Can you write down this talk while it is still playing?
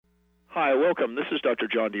Hi, welcome. This is Dr.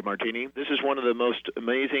 John DeMartini. This is one of the most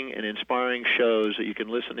amazing and inspiring shows that you can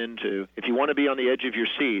listen into. If you want to be on the edge of your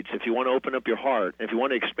seats, if you want to open up your heart, if you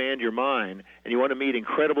want to expand your mind, and you want to meet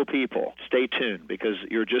incredible people, stay tuned because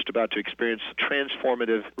you're just about to experience a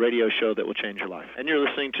transformative radio show that will change your life. And you're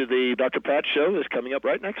listening to the Dr. Pat Show that's coming up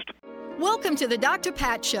right next. Welcome to the Dr.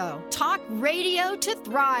 Pat Show. Talk radio to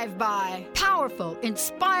thrive by. Powerful,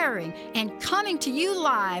 inspiring, and coming to you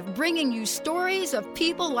live, bringing you stories of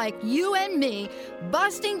people like you and me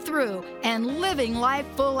busting through and living life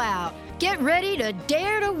full out. Get ready to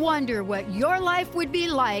dare to wonder what your life would be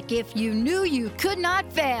like if you knew you could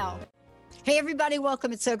not fail. Hey, everybody,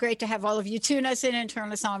 welcome. It's so great to have all of you tune us in and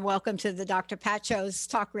turn us on. Welcome to the Dr. Pat Show's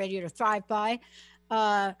Talk Radio to Thrive By.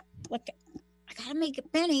 Look, I got to make it,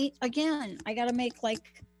 Benny, again. I got to make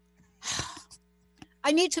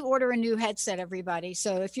I need to order a new headset, everybody.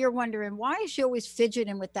 So if you're wondering, why is she always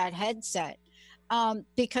fidgeting with that headset?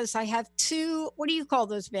 Because I have two, what do you call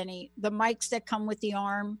those, Benny? The mics that come with the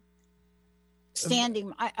arm?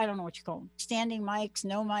 Standing, I don't know what you call them. Standing mics,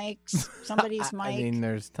 no mics, somebody's mic. I mean,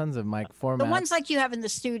 there's tons of mic formats. The ones like you have in the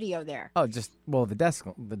studio there. Oh, the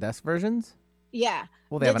desk versions? Yeah.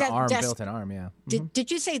 Well, they have an built-in arm, yeah. Mm-hmm. Did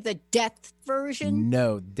you say the death version?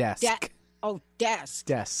 No, desk. Desk.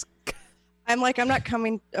 Desk. I'm not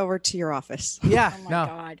coming over to your office. Yeah,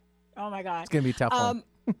 Oh my God. It's going to be a tough one.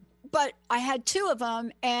 But I had two of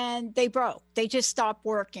them and they broke. They just stopped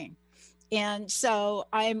working. And so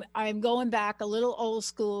I'm going back a little old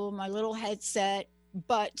school, my little headset,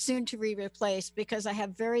 but soon to be replaced because I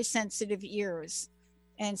have very sensitive ears.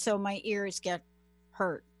 And so my ears get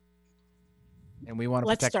hurt. And we want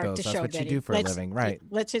to protect those. That's what you do for a living, right?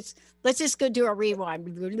 Let's just go do a rewind.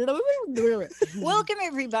 Welcome,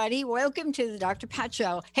 everybody. Welcome to the Dr. Pat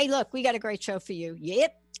Show. Hey, look, we got a great show for you.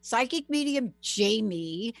 Yep. Psychic medium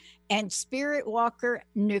Jamie and spirit walker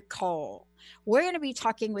Nicole. We're going to be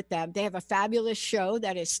talking with them. They have a fabulous show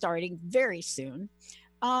that is starting very soon.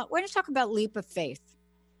 We're going to talk about leap of faith.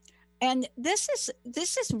 And this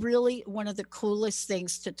is really one of the coolest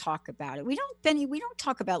things to talk about. We don't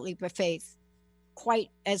talk about leap of faith quite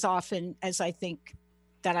as often as I think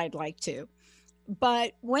that I'd like to.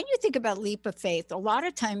 But when you think about leap of faith, a lot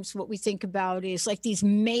of times what we think about is like these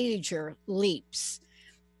major leaps.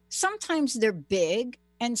 Sometimes they're big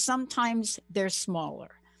and sometimes they're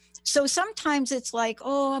smaller. So sometimes it's like,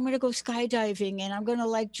 oh, I'm going to go skydiving and I'm going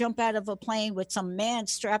to jump out of a plane with some man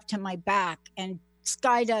strapped to my back and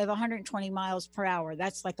skydive 120 miles per hour.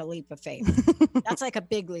 That's like a leap of faith. That's like a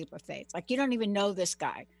big leap of faith. Like you don't even know this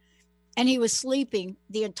guy. And he was sleeping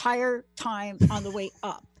the entire time on the way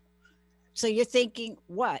up. So you're thinking,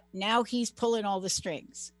 what? Now he's pulling all the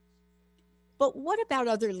strings. But what about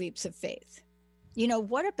other leaps of faith?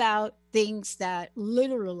 What about things that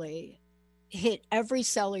literally hit every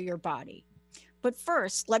cell of your body? But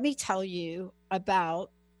first, let me tell you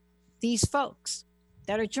about these folks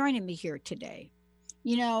that are joining me here today.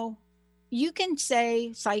 You can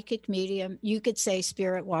say psychic medium, you could say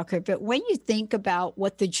spirit walker, but when you think about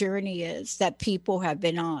what the journey is that people have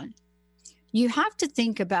been on, you have to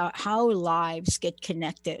think about how lives get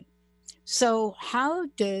connected. So how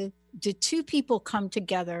do two people come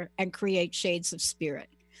together and create shades of spirit?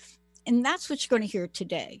 And that's what you're going to hear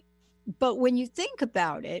today. But when you think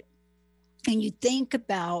about it and you think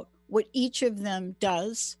about what each of them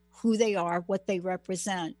does, who they are, what they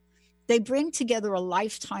represent, they bring together a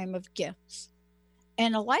lifetime of gifts,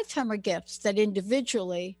 and a lifetime of gifts that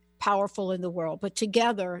individually powerful in the world, but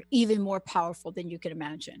together even more powerful than you can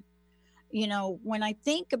imagine. When I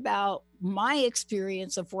think about my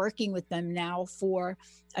experience of working with them now for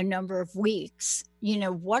a number of weeks,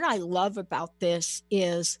 what I love about this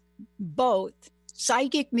is both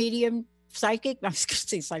psychic medium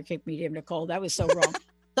Nicole, that was so wrong.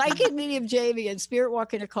 Psychic medium Jamie and spirit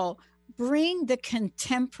walker Nicole bring the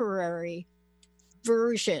contemporary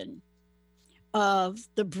version of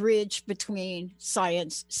the bridge between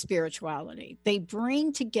science, spirituality. They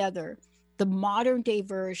bring together the modern day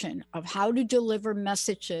version of how to deliver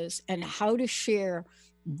messages and how to share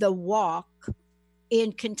the walk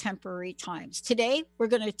in contemporary times. Today, we're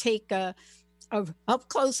going to take a up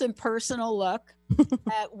close and personal look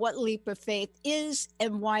at what leap of faith is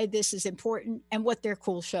and why this is important and what their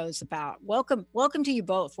cool show is about. Welcome to you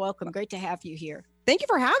both. Welcome. Great to have you here. Thank you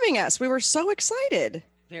for having us. We were so excited.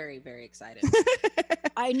 Very, very excited.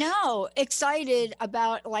 I know. Excited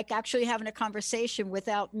about actually having a conversation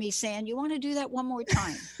without me saying, you want to do that one more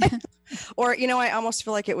time? Or, I almost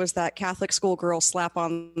feel like it was that Catholic schoolgirl slap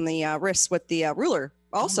on the wrist with the ruler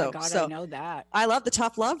also. Oh my God, so I know that. I love the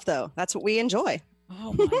tough love, though. That's what we enjoy.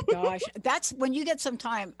 Oh my gosh. That's when you get some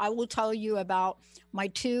time, I will tell you about my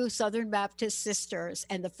 2 Southern Baptist sisters.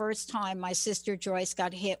 And the first time my sister Joyce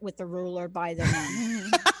got hit with the ruler by the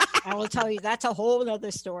men. I will tell you, that's a whole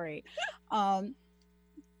other story.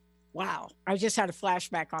 Wow. I just had a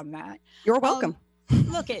flashback on that. You're welcome.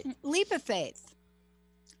 Look at leap of faith.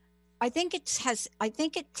 I think it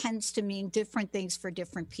tends to mean different things for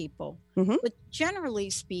different people. Mm-hmm. But generally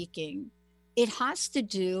speaking, it has to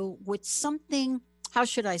do with something, how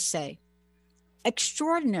should I say,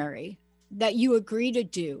 extraordinary that you agree to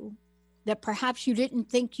do that perhaps you didn't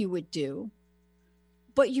think you would do,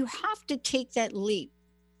 but you have to take that leap.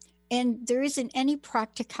 And there isn't any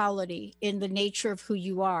practicality in the nature of who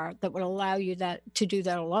you are that would allow you to do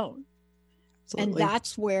that alone. Absolutely. And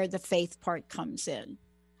that's where the faith part comes in.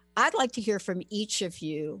 I'd like to hear from each of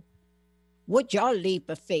you what your leap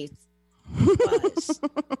of faith was.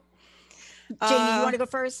 Jamie, you want to go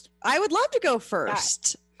first? I would love to go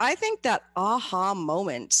first. I think that aha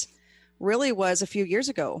moment really was a few years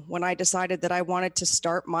ago when I decided that I wanted to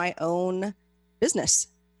start my own business.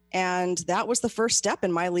 And that was the first step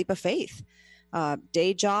in my leap of faith.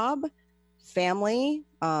 Day job, family,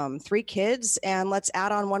 3 kids, and let's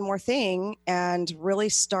add on one more thing and really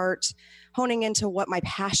start honing into what my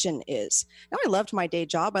passion is. Now, I loved my day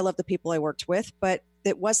job. I loved the people I worked with, but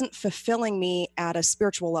it wasn't fulfilling me at a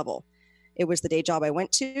spiritual level. It was the day job I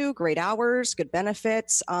went to, great hours, good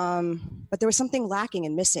benefits, but there was something lacking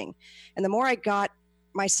and missing. And the more I got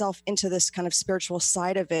myself into this kind of spiritual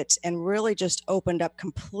side of it and really just opened up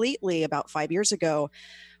completely about 5 years ago,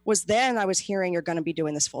 was then I was hearing, you're going to be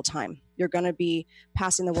doing this full time. You're going to be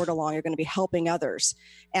passing the word along. You're going to be helping others.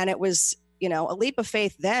 And it was, a leap of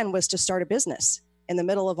faith then was to start a business in the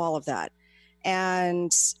middle of all of that.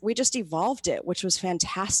 And we just evolved it, which was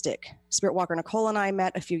fantastic. Spirit Walker Nicole and I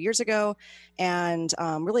met a few years ago and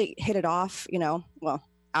really hit it off,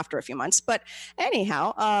 after a few months. But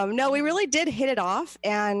anyhow, no, we really did hit it off.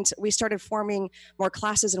 And we started forming more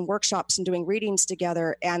classes and workshops and doing readings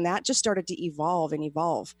together. And that just started to evolve and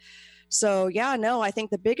evolve. So I think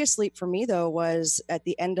the biggest leap for me, though, was at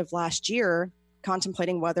the end of last year,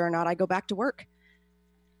 contemplating whether or not I go back to work,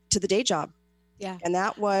 to the day job. Yeah. And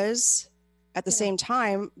that was at the same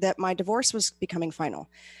time that my divorce was becoming final.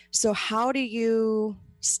 So how do you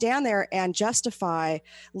stand there and justify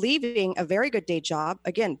leaving a very good day job,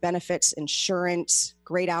 again, benefits, insurance,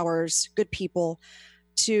 great hours, good people,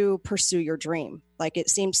 to pursue your dream? Like, it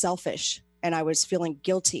seemed selfish and I was feeling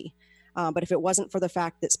guilty. But if it wasn't for the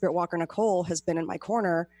fact that Spirit Walker Nicole has been in my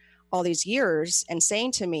corner all these years and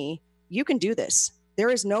saying to me, you can do this. There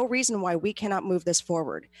is no reason why we cannot move this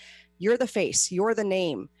forward. You're the face, you're the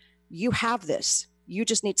name. You have this. You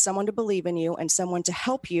just need someone to believe in you and someone to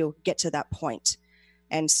help you get to that point.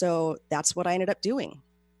 And so that's what I ended up doing.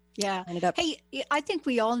 Yeah. Hey, I think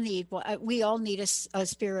we all need a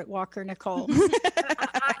Spirit Walker, Nicole.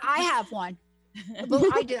 I have one. Well,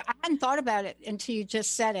 I hadn't thought about it until you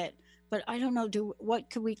just said it, but I don't know. What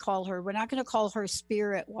could we call her? We're not going to call her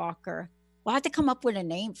Spirit Walker. We'll have to come up with a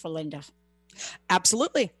name for Linda.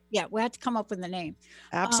 Absolutely. Yeah, we have to come up with a name.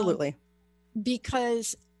 Absolutely.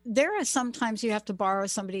 Because there are sometimes you have to borrow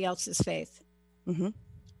somebody else's faith. Mm-hmm.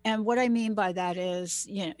 And what I mean by that is,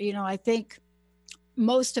 I think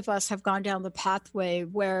most of us have gone down the pathway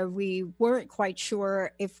where we weren't quite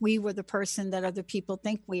sure if we were the person that other people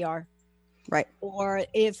think we are. Right. Or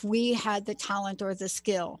if we had the talent or the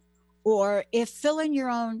skill, or if fill in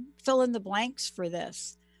the blanks for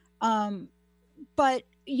this. But,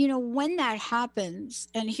 when that happens,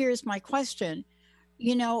 and here's my question,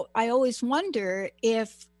 I always wonder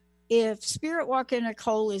if Spirit Walker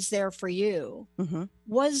Nicole is there for you, mm-hmm.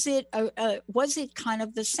 was it kind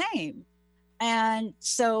of the same? And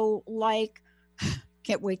so,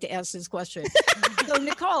 can't wait to ask this question. So,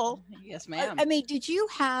 Nicole, yes, ma'am. I mean, did you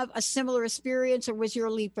have a similar experience, or was your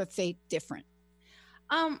leap of faith different?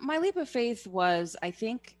 My leap of faith was, I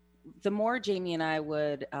think, the more Jamie and I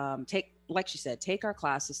would take our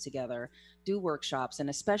classes together, do workshops, and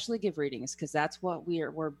especially give readings, because that's what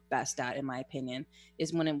we're best at, in my opinion,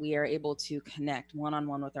 is when we are able to connect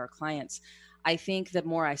one-on-one with our clients. I think the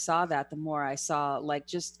more I saw that, the more I saw,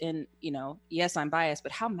 just in, yes, I'm biased,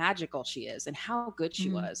 but how magical she is and how good she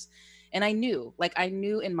was. And I knew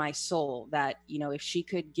in my soul that, if she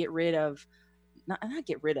could get rid of, not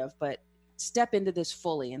get rid of, but step into this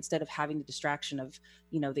fully, instead of having the distraction of,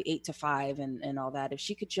 the 8 to 5 and all that, if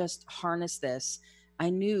she could just harness this, I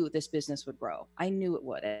knew this business would grow. I knew it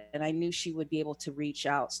would. And I knew she would be able to reach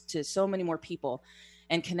out to so many more people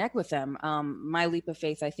and connect with them. My leap of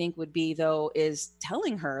faith, I think, would be, though, is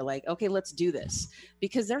telling her, okay, let's do this,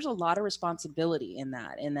 because there's a lot of responsibility in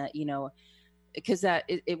that, because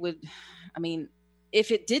it would, I mean,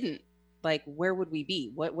 if it didn't, like, where would we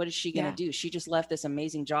be? What is she going to do? She just left this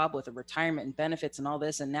amazing job with a retirement and benefits and all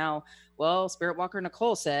this. And now, well, Spirit Walker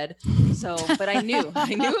Nicole said, so, but I knew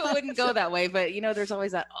it wouldn't go that way. But, there's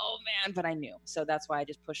always that, oh man, but I knew. So that's why I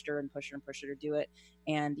just pushed her to do it.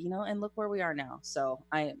 And, and look where we are now. So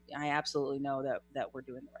I absolutely know that we're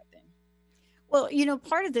doing the right thing. Well,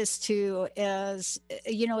 part of this too is,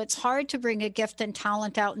 it's hard to bring a gift and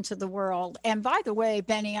talent out into the world. And by the way,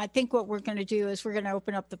 Benny, I think what we're going to do is we're going to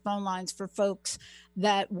open up the phone lines for folks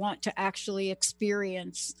that want to actually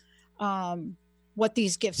experience what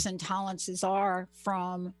these gifts and talents are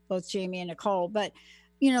from both Jamie and Nicole. But,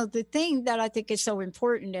 the thing that I think is so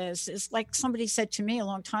important is like somebody said to me a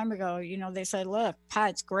long time ago, they said, look,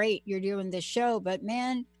 Pat, it's great you're doing this show, but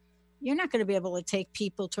man, you're not going to be able to take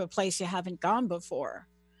people to a place you haven't gone before.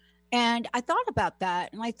 And I thought about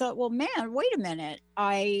that. And I thought, well, man, wait a minute.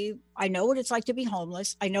 I know what it's like to be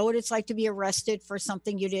homeless. I know what it's like to be arrested for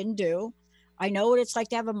something you didn't do. I know what it's like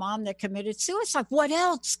to have a mom that committed suicide. What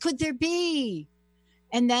else could there be?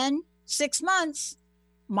 And then 6 months,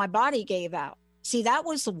 my body gave out. See, that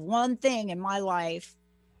was the one thing in my life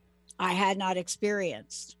I had not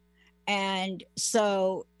experienced. And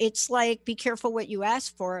so it's like, be careful what you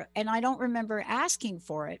ask for. And I don't remember asking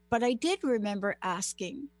for it, but I did remember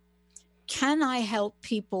asking, can I help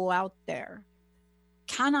people out there?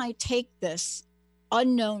 Can I take this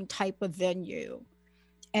unknown type of venue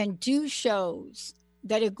and do shows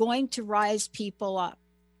that are going to rise people up?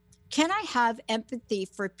 Can I have empathy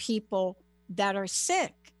for people that are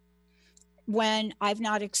sick when I've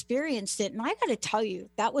not experienced it? And I got to tell you,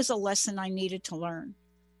 that was a lesson I needed to learn.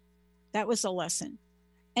 That was a lesson.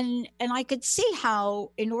 And I could see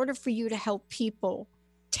how, in order for you to help people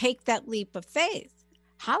take that leap of faith,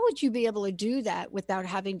 how would you be able to do that without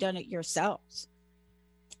having done it yourselves?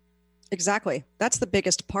 Exactly. That's the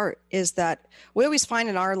biggest part, is that we always find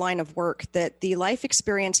in our line of work that the life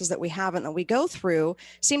experiences that we have and that we go through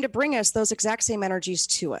seem to bring us those exact same energies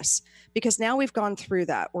to us, because now we've gone through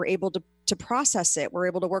that. We're able to process it. We're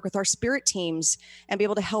able to work with our spirit teams and be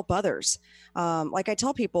able to help others. Like I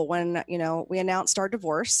tell people, when, we announced our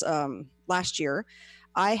divorce last year,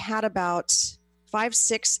 I had about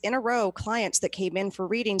 5-6 in a row clients that came in for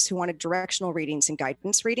readings who wanted directional readings and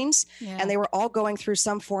guidance readings. Yeah. And they were all going through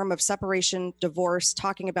some form of separation, divorce,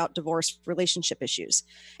 talking about divorce, relationship issues.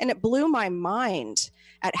 And it blew my mind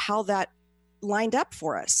at how that lined up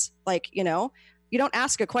for us. Like, you don't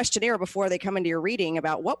ask a questionnaire before they come into your reading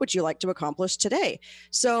about what would you like to accomplish today.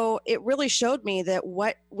 So it really showed me that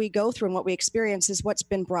what we go through and what we experience is what's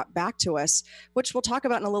been brought back to us, which we'll talk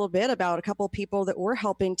about in a little bit, about a couple of people that we're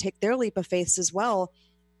helping take their leap of faith as well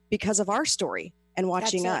because of our story and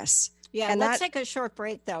watching us. Yeah, and let's take a short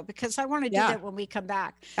break though, because I want to do that when we come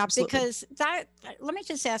back. Absolutely. Because let me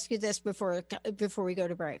just ask you this before we go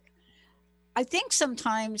to break. I think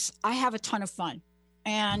sometimes I have a ton of fun.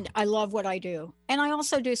 And I love what I do. And I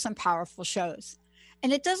also do some powerful shows.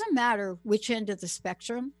 And it doesn't matter which end of the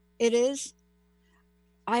spectrum it is.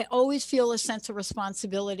 I always feel a sense of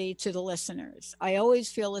responsibility to the listeners. I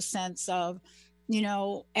always feel a sense of,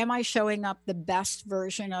 am I showing up the best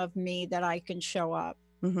version of me that I can show up?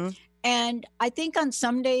 Mm-hmm. And I think on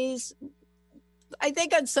some days I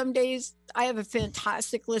have a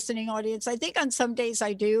fantastic listening audience. I think on some days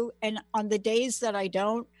I do. And on the days that I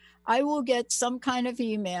don't, I will get some kind of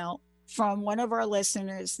email from one of our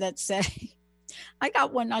listeners that say, I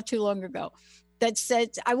got one not too long ago that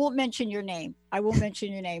said, I won't mention your name,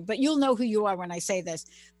 but you'll know who you are when I say this,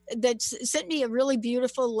 that sent me a really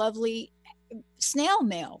beautiful, lovely snail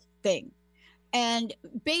mail thing. And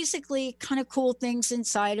basically kind of cool things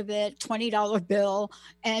inside of it, $20 bill,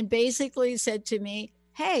 and basically said to me,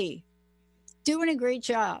 hey, doing a great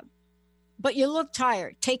job, but you look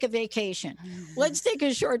tired. Take a vacation. Let's take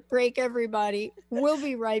a short break, everybody. We'll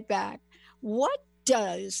be right back. What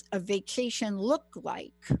does a vacation look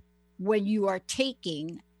like when you are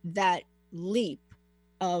taking that leap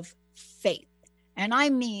of faith? And I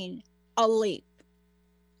mean a leap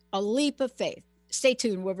of faith. Stay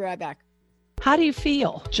tuned. We'll be right back. How do you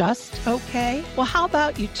feel? Just okay? Well, how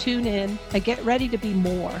about you tune in and get ready to be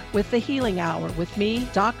more with the Healing Hour with me,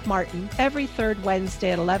 Doc Martin, every third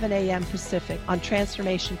Wednesday at 11 a.m. Pacific on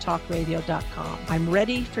TransformationTalkRadio.com. I'm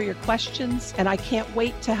ready for your questions, and I can't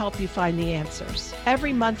wait to help you find the answers.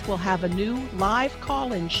 Every month, we'll have a new live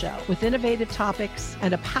call-in show with innovative topics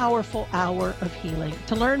and a powerful hour of healing.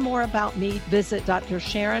 To learn more about me, visit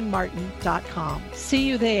DrSharonMartin.com. See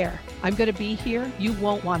you there. I'm going to be here. You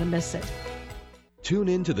won't want to miss it. Tune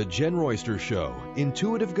in to The Jen Royster Show,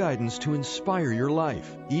 intuitive guidance to inspire your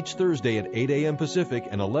life, each Thursday at 8 a.m. Pacific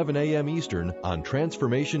and 11 a.m. Eastern on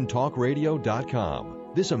TransformationTalkRadio.com.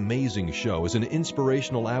 This amazing show is an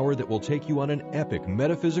inspirational hour that will take you on an epic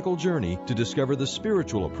metaphysical journey to discover the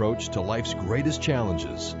spiritual approach to life's greatest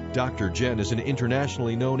challenges. Dr. Jen is an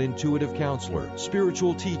internationally known intuitive counselor,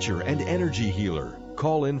 spiritual teacher, and energy healer.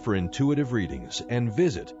 Call in for intuitive readings and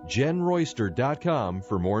visit JenRoyster.com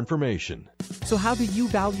for more information. So how do you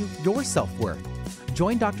value your self-worth?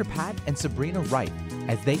 Join Dr. Pat and Sabrina Wright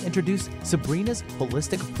as they introduce Sabrina's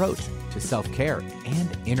holistic approach to self-care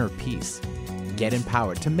and inner peace. Get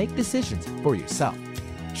empowered to make decisions for yourself.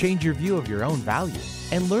 Change your view of your own value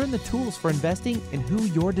and learn the tools for investing in who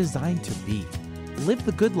you're designed to be. Live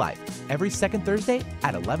the Good Life every second Thursday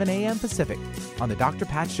at 11 a.m. Pacific on The Dr.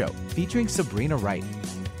 Pat Show featuring Sabrina Wright.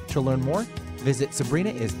 To learn more, visit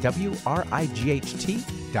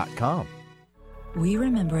SabrinaIsWright.com. We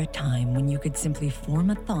remember a time when you could simply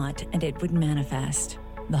form a thought and it would manifest.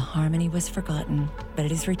 The harmony was forgotten, but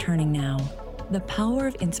it is returning now. The Power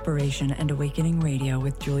of Inspiration and Awakening Radio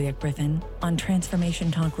with Julia Griffin on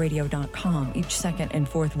TransformationTalkRadio.com each second and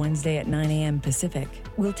fourth Wednesday at 9 a.m. Pacific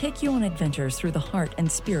will take you on adventures through the heart and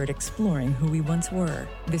spirit exploring who we once were.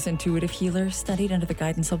 This intuitive healer studied under the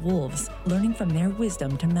guidance of wolves, learning from their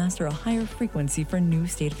wisdom to master a higher frequency for a new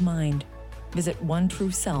state of mind. Visit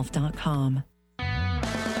OneTrueSelf.com.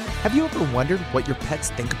 Have you ever wondered what your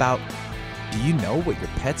pets think about? Do you know what your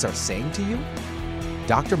pets are saying to you?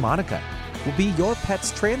 Dr. Monica will be your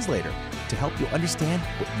pet's translator to help you understand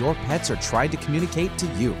what your pets are trying to communicate to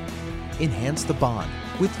you. Enhance the bond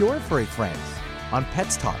with your furry friends on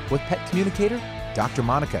Pets Talk with Pet Communicator Dr.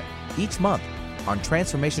 Monica each month on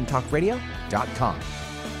TransformationTalkRadio.com.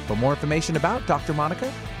 For more information about Dr.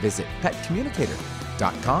 Monica, visit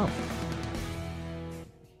PetCommunicator.com.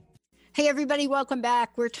 Hey, everybody, welcome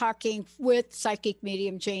back. We're talking with psychic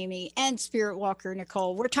medium Jamie and spirit walker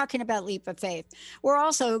Nicole. We're talking about leap of faith. We're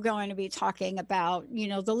also going to be talking about,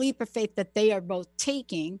 the leap of faith that they are both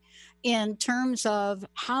taking in terms of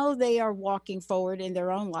how they are walking forward in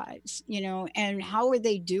their own lives, and how are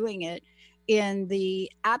they doing it in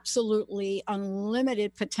the absolutely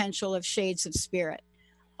unlimited potential of shades of spirit.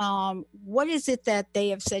 What is it that they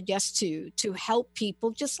have said yes to help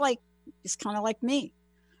people, it's kind of like me.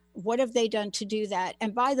 What have they done to do that?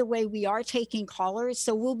 And by the way, we are taking callers,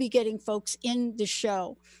 so we'll be getting folks in the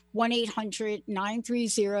show,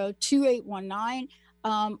 1-800-930-2819.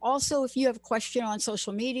 Also, if you have a question on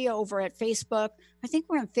social media over at Facebook, I think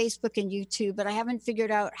we're on Facebook and YouTube, but I haven't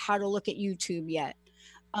figured out how to look at YouTube yet.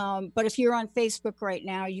 But if you're on Facebook right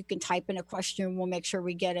now, you can type in a question. We'll make sure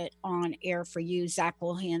we get it on air for you. Zach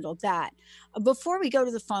will handle that. Before we go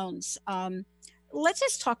to the phones, let's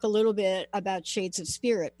just talk a little bit about Shades of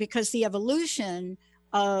Spirit, because the evolution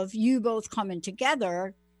of you both coming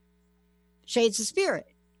together, Shades of Spirit.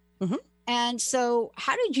 Mm-hmm. And so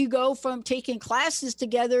how did you go from taking classes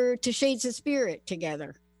together to Shades of Spirit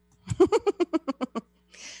together?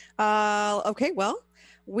 Okay, well,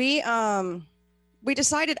 we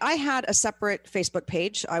decided I had a separate Facebook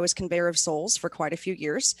page. I was Conveyor of Souls for quite a few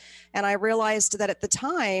years. And I realized that at the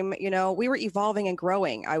time, we were evolving and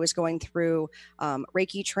growing. I was going through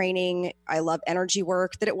Reiki training. I love energy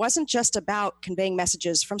work, that it wasn't just about conveying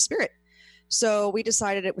messages from spirit. So we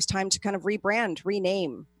decided it was time to kind of rebrand,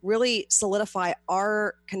 rename, really solidify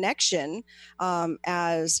our connection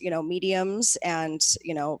as, mediums and,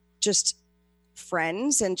 just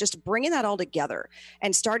friends, and just bringing that all together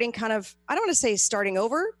and starting kind of, I don't want to say starting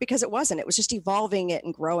over, because it wasn't, it was just evolving it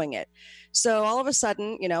and growing it. So all of a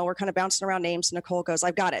sudden, we're kind of bouncing around names. Nicole goes,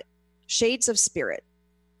 I've got it. Shades of Spirit.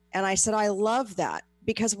 And I said, I love that,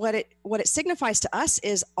 because what it signifies to us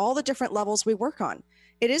is all the different levels we work on.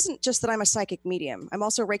 It isn't just that I'm a psychic medium. I'm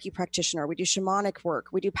also a Reiki practitioner. We do shamanic work.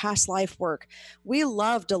 We do past life work. We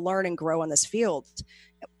love to learn and grow in this field.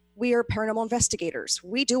 We are paranormal investigators.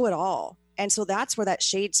 We do it all. And so that's where that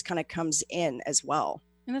shades kind of comes in as well.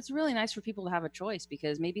 And it's really nice for people to have a choice,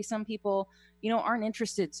 because maybe some people, aren't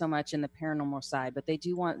interested so much in the paranormal side, but they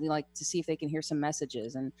do want to see if they can hear some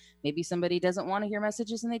messages. And maybe somebody doesn't want to hear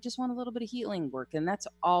messages and they just want a little bit of healing work. And that's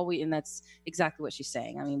and that's exactly what she's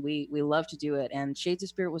saying. I mean, we love to do it. And Shades of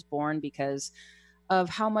Spirit was born because of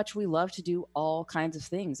how much we love to do all kinds of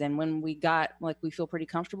things. And when we got, we feel pretty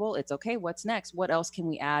comfortable, it's okay, what's next? What else can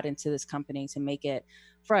we add into this company to make it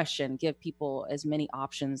fresh and give people as many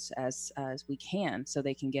options as we can, so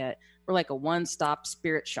they can we're like a one-stop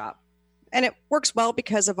spirit shop. And it works well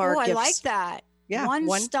because of our gifts. I like that. Yeah.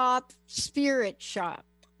 One-stop spirit shop.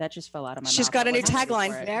 That just fell out of my mouth. She's got a new Wasn't ready tagline.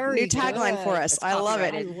 for it. Very New tagline good. for us. It's I love it. I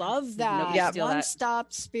copyrighted. love that. Nobody can steal that.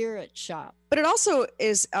 One-stop spirit shop. But it also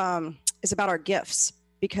is about our gifts,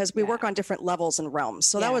 because we Yeah. work on different levels and realms.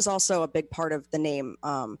 So that Yeah. was also a big part of the name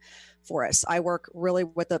for us. I work really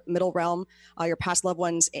with the middle realm, your past loved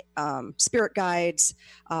ones, spirit guides.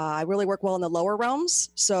 I really work well in the lower realms.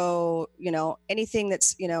 So, anything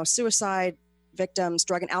that's, suicide victims,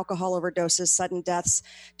 drug and alcohol overdoses, sudden deaths,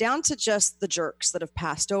 down to just the jerks that have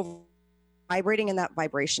passed over, vibrating in that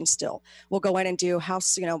vibration still. We'll go in and do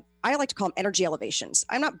house, I like to call them energy elevations.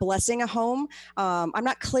 I'm not blessing a home. I'm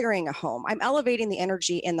not clearing a home. I'm elevating the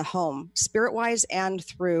energy in the home, spirit-wise and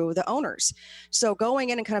through the owners. So going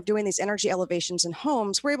in and kind of doing these energy elevations in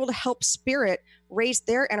homes, we're able to help spirit raise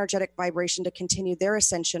their energetic vibration to continue their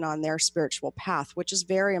ascension on their spiritual path, which is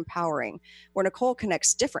very empowering, where Nicole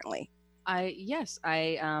connects differently.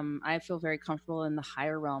 I feel very comfortable in the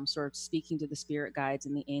higher realm, sort of speaking to the spirit guides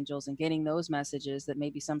and the angels and getting those messages that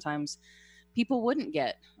maybe sometimes people wouldn't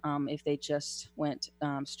get if they just went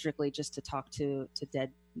strictly just to talk to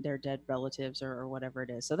their dead relatives or whatever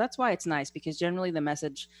it is. So that's why it's nice, because generally the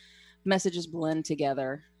messages blend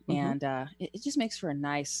together, and it just makes for a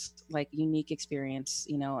nice, like, unique experience,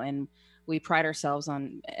 and we pride ourselves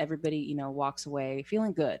on everybody, walks away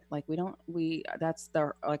feeling good. Like that's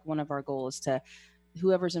one of our goals, to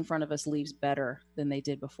whoever's in front of us leaves better than they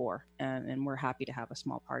did before. And we're happy to have a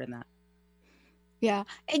small part in that. Yeah.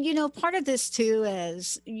 And, part of this too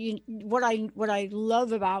is what I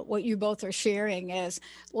love about what you both are sharing is,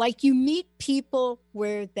 like, you meet people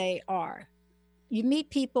where they are.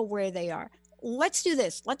 Let's do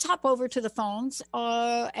this. Let's hop over to the phones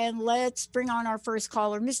and let's bring on our first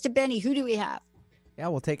caller. Mr. Benny, who do we have? Yeah,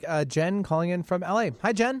 we'll take Jen calling in from LA.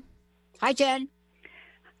 Hi, Jen. Hi, Jen.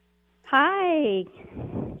 Hi.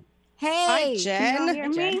 Hey. Hi, Jen. Can you hear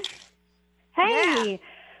me? Yeah. Hey.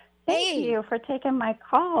 Thank you for taking my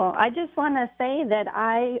call. I just want to say that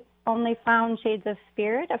I only found Shades of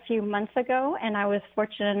Spirit a few months ago, and I was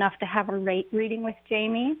fortunate enough to have a reading with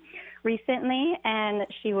Jamie recently, and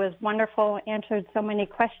she was wonderful, answered so many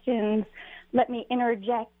questions, let me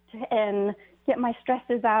interject and get my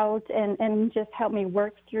stresses out, and just help me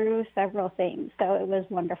work through several things. So it was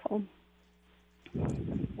wonderful.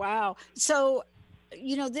 Wow. So,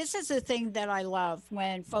 this is the thing that I love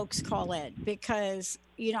when folks call in, because,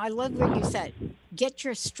 I love what you said, get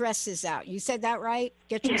your stresses out. You said that right?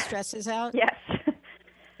 Get your stresses out? Yes.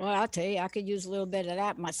 Well, I'll tell you, I could use a little bit of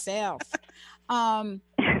that myself. And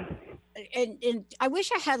I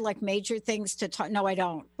wish I had like major things to talk. No, I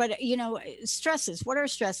don't. But, stresses, what are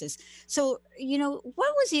stresses? So,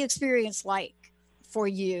 what was the experience like for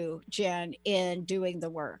you, Jen, in doing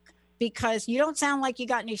the work? Because you don't sound like you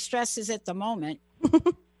got any stresses at the moment.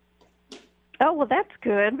 Oh, well, that's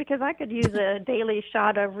good, because I could use a daily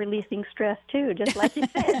shot of releasing stress too, just like you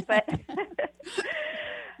said. But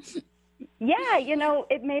yeah,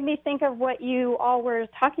 it made me think of what you all were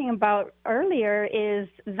talking about earlier, is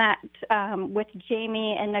that with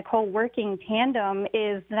Jamie and Nicole working tandem,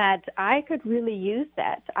 is that I could really use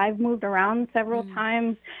that. I've moved around several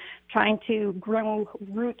times trying to grow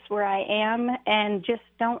roots where I am, and just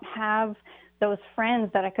don't have those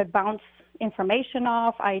friends that I could bounce information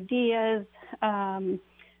off, ideas,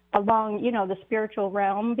 along, the spiritual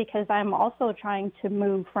realm, because I'm also trying to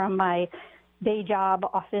move from my day job,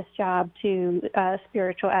 office job, to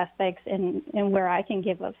spiritual aspects and where I can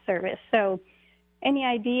give of service. So any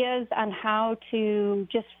ideas on how to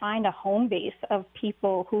just find a home base of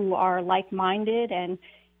people who are like-minded and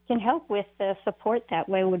can help with the support that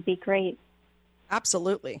way would be great.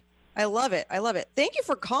 Absolutely. I love it. Thank you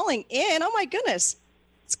for calling in. Oh my goodness.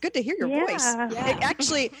 It's good to hear your voice. Yeah.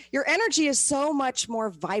 Actually, your energy is so much more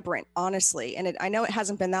vibrant, honestly. And I know it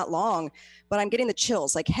hasn't been that long, but I'm getting the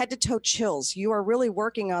chills, like head to toe chills. You are really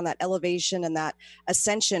working on that elevation and that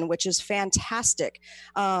ascension, which is fantastic.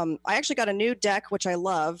 I actually got a new deck, which I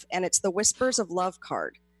love, and it's the Whispers of Love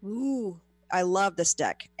card. Ooh. I love this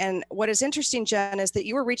deck. And what is interesting, Jen, is that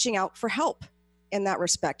you were reaching out for help in that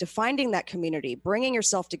respect, of finding that community, bringing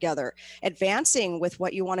yourself together, advancing with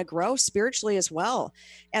what you want to grow spiritually as well.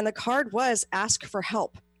 And the card was ask for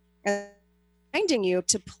help, and reminding you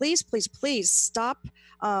to please stop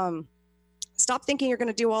thinking you're going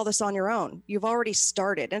to do all this on your own. You've already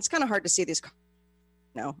started. And it's kind of hard to see these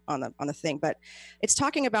on the thing, but it's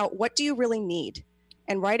talking about what do you really need,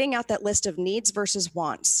 and writing out that list of needs versus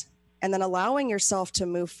wants. and then allowing yourself to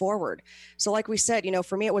move forward. So like we said,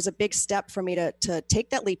 for me, it was a big step for me to take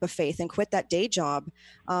that leap of faith and quit that day job.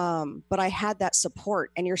 But I had that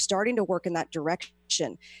support, and you're starting to work in that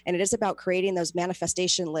direction. And it is about creating those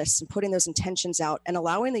manifestation lists and putting those intentions out and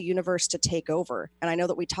allowing the universe to take over. And I know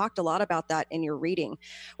that we talked a lot about that in your reading.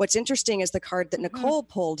 What's interesting is the card that Nicole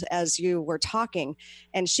pulled as you were talking,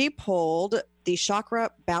 and she pulled the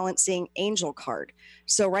chakra balancing angel card.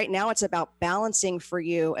 So right now it's about balancing for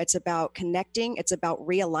you. It's about connecting. It's about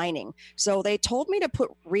realigning. So they told me to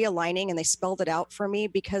put realigning, and they spelled it out for me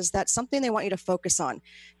because that's something they want you to focus on.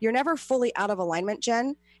 You're never fully out of alignment,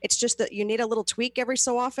 Jen. It's just that you need a little tweak every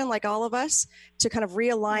so often, like all of us, to kind of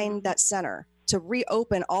realign that center, to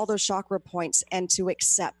reopen all those chakra points and to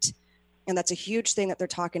accept. And that's a huge thing that they're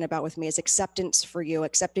talking about with me, is acceptance for you,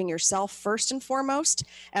 accepting yourself first and foremost,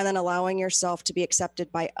 and then allowing yourself to be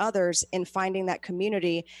accepted by others in finding that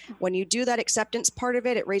community. When you do that acceptance part of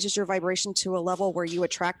it, it raises your vibration to a level where you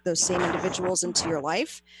attract those same individuals into your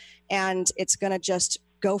life. And it's going to just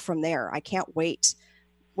go from there. I can't wait.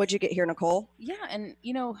 What'd you get here, Nicole? Yeah. And,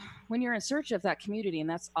 when you're in search of that community, and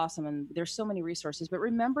that's awesome, and there's so many resources, but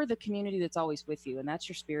remember the community that's always with you, and that's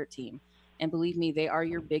your spirit team. And believe me, they are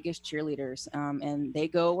your biggest cheerleaders, and they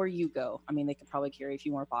go where you go. I mean, they could probably carry a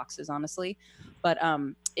few more boxes, honestly, but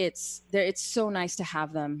it's so nice to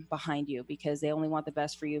have them behind you because they only want the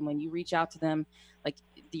best for you. And when you reach out to them, like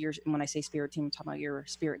when I say spirit team, I'm talking about your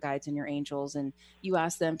spirit guides and your angels, and you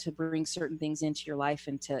ask them to bring certain things into your life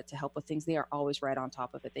and to help with things, they are always right on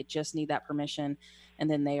top of it. They just need that permission, and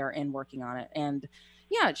then they are in working on it. And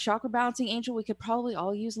yeah, chakra balancing angel, we could probably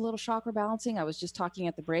all use a little chakra balancing. I was just talking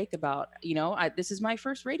at the break about, this is my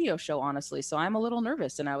first radio show, honestly, so I'm a little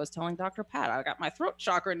nervous. And I was telling Dr. Pat, I got my throat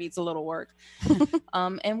chakra needs a little work.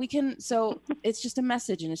 So it's just a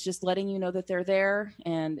message, and it's just letting you know that they're there.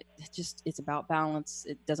 And it's about balance.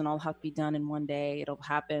 It doesn't all have to be done in one day. It'll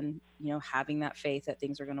happen, having that faith that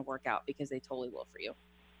things are going to work out, because they totally will for you.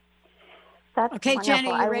 That's okay, wonderful. Jen,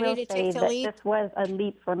 are you ready to take the lead? This was a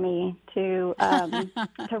leap for me to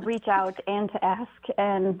to reach out and to ask.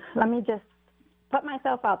 And let me just put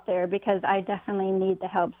myself out there, because I definitely need the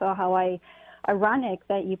help. So ironic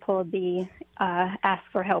that you pulled the ask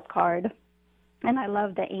for help card. And I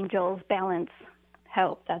love the angels balance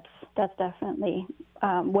help. That's definitely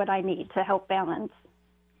what I need to help balance.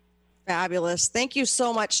 Fabulous. Thank you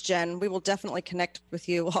so much, Jen. We will definitely connect with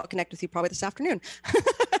you. I'll connect with you probably this afternoon.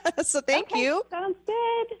 So thank you. Sounds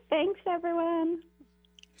good. Thanks, everyone.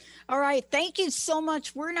 All right. Thank you so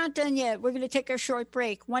much. We're not done yet. We're going to take a short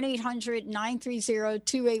break.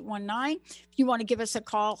 1-800-930-2819. If you want to give us a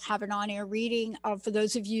call, have an on-air reading. For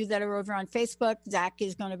those of you that are over on Facebook, Zach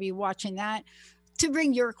is going to be watching that to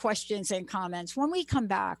bring your questions and comments. When we come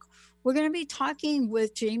back, we're going to be talking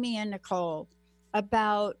with Jamie and Nicole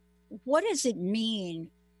about what does it mean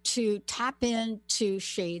to tap into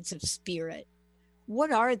shades of spirit?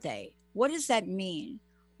 What are they? What does that mean?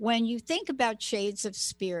 When you think about shades of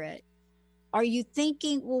spirit, are you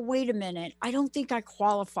thinking, well, wait a minute, I don't think I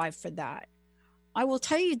qualify for that? I will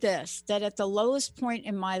tell you this, that at the lowest point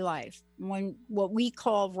in my life, when what we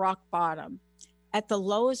call rock bottom, at the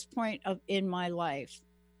lowest point in my life,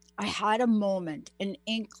 I had a moment, an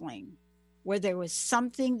inkling, where there was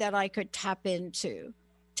something that I could tap into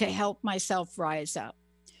to help myself rise up.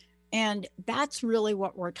 And that's really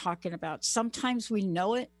what we're talking about. Sometimes we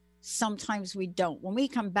know it, sometimes we don't. When we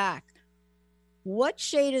come back, what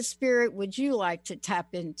shade of spirit would you like to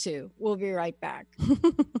tap into? We'll be right back.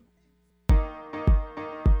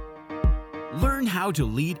 Learn how to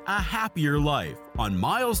lead a happier life on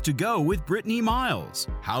Miles to Go with Brittany Miles.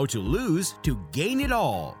 How to lose to gain it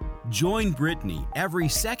all. Join Brittany every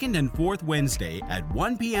second and fourth Wednesday at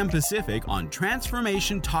 1 p.m. Pacific on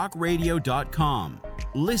TransformationTalkRadio.com.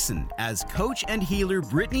 Listen as coach and healer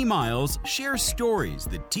Brittany Miles shares stories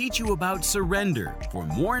that teach you about surrender. For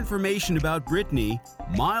more information about Brittany,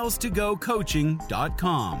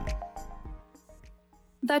 milestogocoaching.com.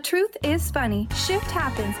 The Truth is Funny. Shift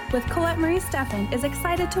Happens with Colette Marie Steffen is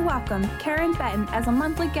excited to welcome Karen Benton as a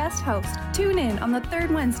monthly guest host. Tune in on the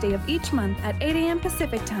third Wednesday of each month at 8 a.m.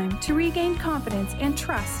 Pacific Time to regain confidence and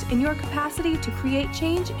trust in your capacity to create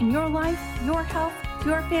change in your life, your health,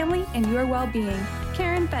 your family, and your well-being.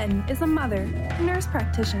 Karen Benton is a mother, nurse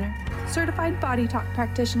practitioner, certified body talk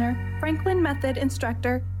practitioner, Franklin Method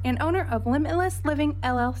instructor, and owner of Limitless Living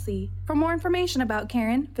LLC. For more information about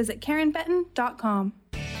Karen, visit KarenBenton.com.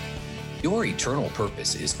 Your eternal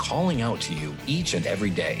purpose is calling out to you each and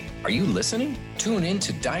every day. Are you listening? Tune in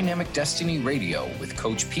to Dynamic Destiny Radio with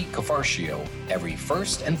Coach Pete Cafarcio every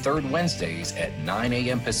first and third Wednesdays at 9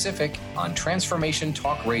 a.m. Pacific on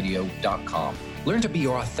TransformationTalkRadio.com. Learn to be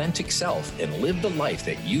your authentic self and live the life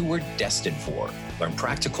that you were destined for. Learn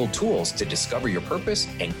practical tools to discover your purpose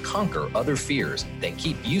and conquer other fears that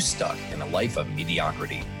keep you stuck in a life of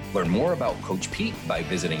mediocrity. Learn more about Coach Pete by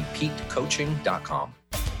visiting PeteCoaching.com.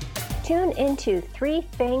 Tune into 3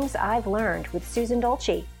 Things I've Learned with Susan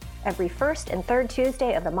Dolce every first and third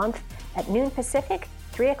Tuesday of the month at noon Pacific,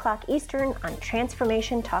 3 o'clock Eastern on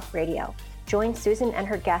Transformation Talk Radio. Join Susan and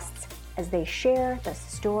her guests as they share the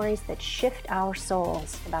stories that shift our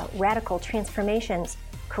souls about radical transformations,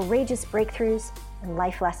 courageous breakthroughs, and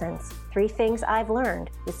life lessons. 3 Things I've Learned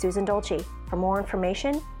with Susan Dolce. For more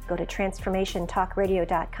information, go to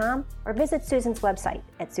transformationtalkradio.com or visit Susan's website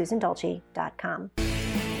at susandolce.com.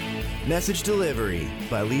 Message Delivery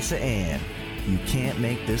by Lisa Ann. You can't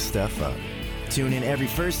make this stuff up. Tune in every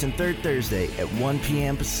first and third Thursday at 1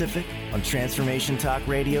 p.m. Pacific on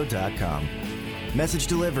transformationtalkradio.com. Message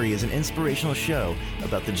Delivery is an inspirational show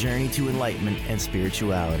about the journey to enlightenment and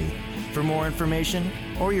spirituality. For more information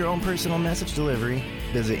or your own personal message delivery,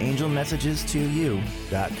 visit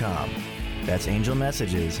angelmessages2u.com. That's Angel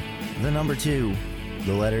Messages, the number 2,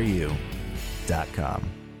 the letter U.com.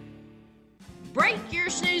 Break your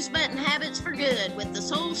snooze button habits for good with the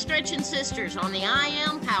Soul Stretching Sisters on the I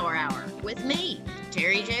Am Power Hour with me,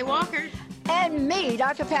 Terry J. Walker. And me,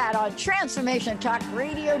 Dr. Pat, on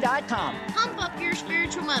TransformationTalkRadio.com. Pump up your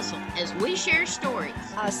spiritual muscle as we share stories,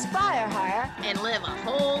 aspire higher, and live a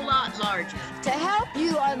whole lot larger. To help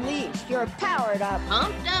you unleash your powered up,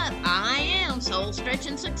 pumped up, I Am Soul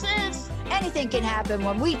Stretching Success. Anything can happen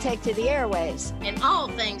when we take to the airways. And all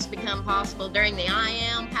things become possible during the I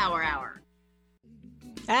Am Power Hour.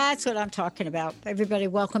 That's what I'm talking about. Everybody,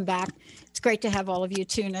 welcome back. It's great to have all of you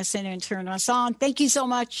tune us in and turn us on. Thank you so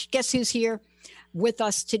much. Guess who's here with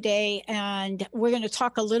us today? And we're going to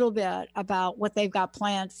talk a little bit about what they've got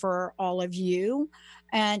planned for all of you.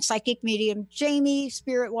 And psychic medium Jamie,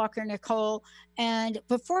 spirit walker Nicole. And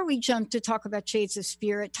before we jump to talk about Shades of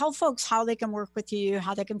Spirit, tell folks how they can work with you,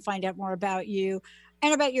 how they can find out more about you,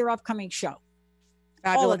 and about your upcoming show.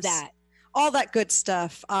 Fabulous. All of that. All that good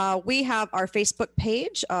stuff. We have our Facebook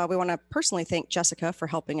page. We want to personally thank Jessica for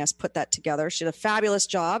helping us put that together. She did a fabulous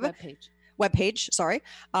job. Webpage, sorry.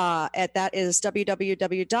 That is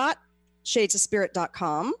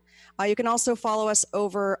www.shadesofspirit.com. You can also follow us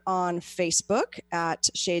over on Facebook at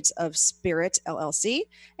Shades of Spirit LLC.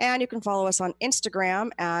 And you can follow us on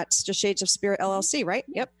Instagram at just Shades of Spirit LLC, right?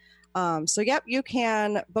 Yep. You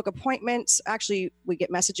can book appointments. Actually, we get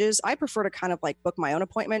messages. I prefer to kind of like book my own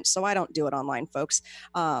appointments, so I don't do it online, folks.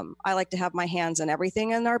 I like to have my hands in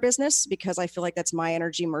everything in our business because I feel like that's my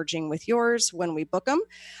energy merging with yours when we book them.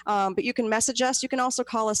 But you can message us. You can also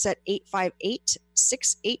call us at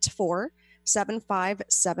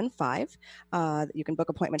 858-684-7575. You can book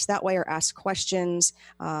appointments that way or ask questions.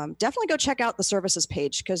 Definitely go check out the services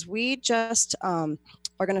page because we just are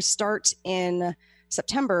going to start in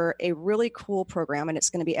September a really cool program, and it's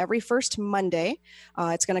going to be every first Monday.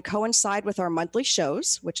 It's going to coincide with our monthly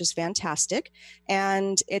shows, which is fantastic,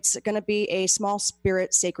 and it's going to be a small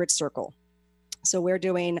spirit sacred circle. So we're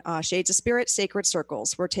doing Shades of Spirit Sacred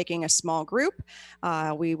Circles. We're taking a small group.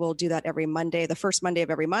 We will do that every Monday, the first Monday of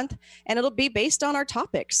every month, and it'll be based on our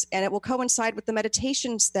topics, and it will coincide with the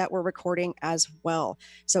meditations that we're recording as well.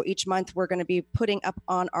 So each month we're going to be putting up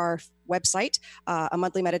on our website a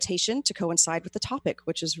monthly meditation to coincide with the topic,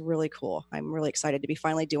 which is really cool. I'm really excited to be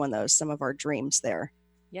finally doing those, some of our dreams there.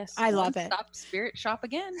 Yes, I love it. One-stop spirit shop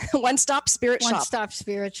again. One-stop spirit shop. One-stop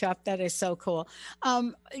spirit shop. That is so cool.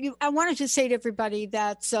 I wanted to say to everybody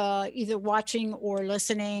that's either watching or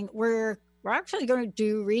listening, we're actually going to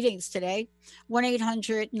do readings today.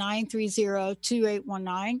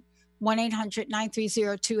 1-800-930-2819.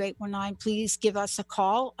 1-800-930-2819. Please give us a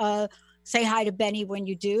call. Say hi to Benny when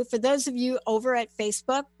you do. For those of you over at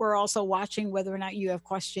Facebook, we're also watching whether or not you have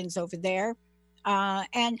questions over there.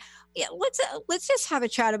 And yeah, let's just have a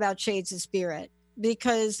chat about Shades of Spirit,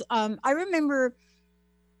 because I remember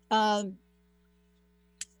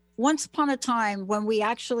once upon a time when we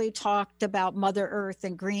actually talked about Mother Earth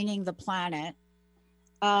and greening the planet.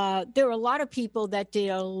 There were a lot of people that did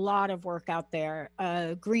a lot of work out there,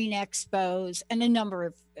 green expos, and a number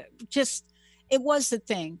of it was the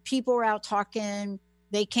thing. People were out talking.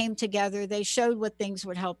 They came together. They showed what things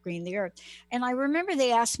would help green the earth. And I remember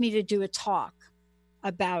they asked me to do a talk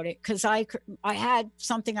about it because I had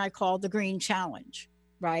something I called the Green Challenge,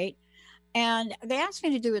 right? And they asked me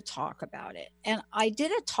to do a talk about it. And I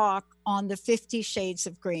did a talk on the 50 Shades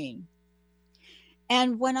of Green.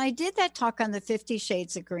 And when I did that talk on the 50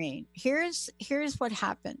 Shades of Green, here's what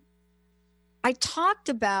happened. I talked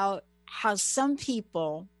about how some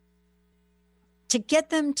people to get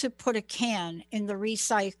them to put a can in the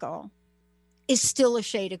recycle is still a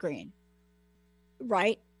shade of green,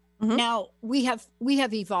 right? Mm-hmm. Now we have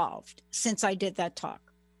evolved since I did that talk,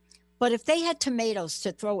 but if they had tomatoes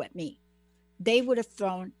to throw at me, they would have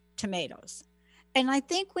thrown tomatoes. And I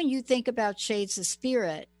think when you think about shades of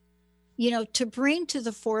spirit, to bring to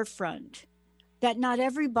the forefront that not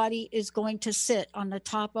everybody is going to sit on the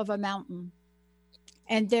top of a mountain,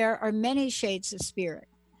 and there are many shades of spirit.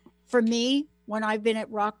 For me, when I've been at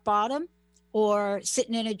rock bottom or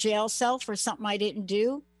sitting in a jail cell for something I didn't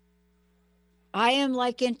do, I am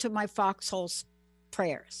like into my foxhole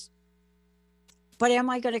prayers. But am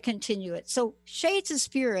I going to continue it? So shades of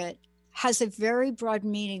spirit has a very broad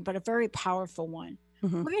meaning, but a very powerful one.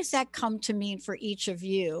 Mm-hmm. What does that come to mean for each of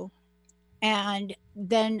you? And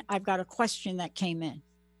then I've got a question that came in.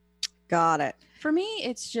 Got it. For me,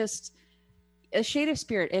 it's just a shade of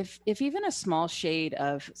spirit. If even a small shade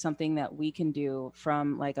of something that we can do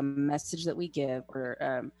from like a message that we give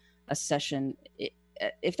or a session,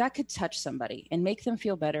 if that could touch somebody and make them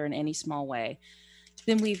feel better in any small way,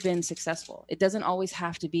 then we've been successful. It doesn't always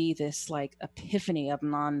have to be this like epiphany of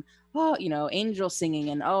angel singing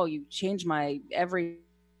and, you changed my every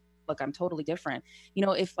look, I'm totally different.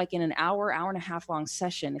 If like in an hour and a half long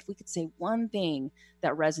session, if we could say one thing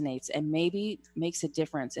that resonates and maybe makes a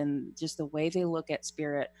difference in just the way they look at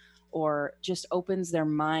spirit or just opens their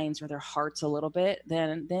minds or their hearts a little bit,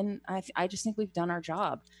 then I just think we've done our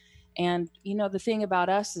job. And, the thing about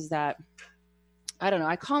us is that, I don't know,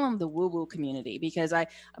 I call them the woo-woo community because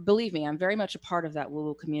believe me, I'm very much a part of that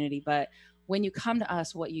woo-woo community. But when you come to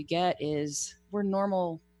us, what you get is we're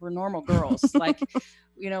normal girls. Like,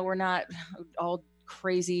 we're not all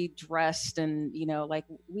crazy dressed and, like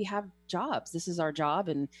we have jobs. This is our job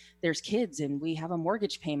and there's kids and we have a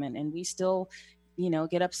mortgage payment and we still,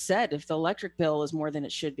 get upset if the electric bill is more than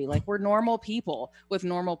it should be. Like we're normal people with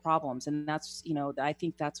normal problems. And that's, I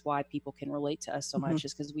think that's why people can relate to us so much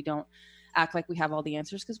is because we don't act like we have all the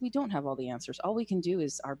answers because we don't have all the answers. All we can do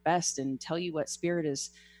is our best and tell you what spirit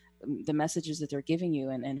is, the messages that they're giving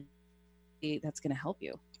you and that's going to help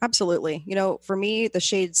you. Absolutely. For me, the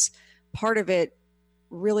shades part of it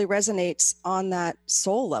really resonates on that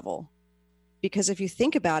soul level, because if you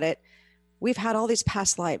think about it, we've had all these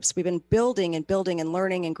past lives. We've been building and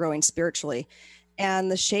learning and growing spiritually. And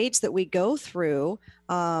the shades that we go through,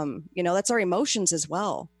 that's our emotions as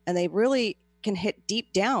well. And they really can hit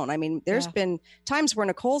deep down. I mean, there's been times where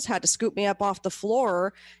Nicole's had to scoop me up off the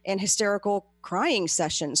floor in hysterical crying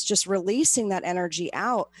sessions, just releasing that energy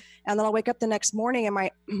out. And then I'll wake up the next morning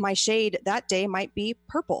and my shade that day might be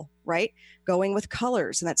purple, right? Going with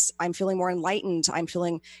colors. And I'm feeling more enlightened. I'm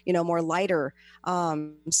feeling, more lighter.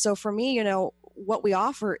 So for me, what we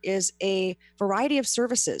offer is a variety of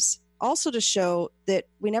services, also to show that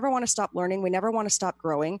we never want to stop learning. We never want to stop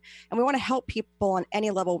growing. And we want to help people on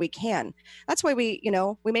any level we can. That's why we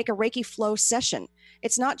make a Reiki flow session.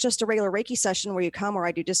 It's not just a regular Reiki session where you come or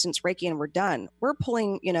I do distance Reiki and we're done. We're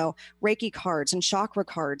pulling, Reiki cards and chakra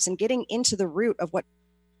cards and getting into the root of what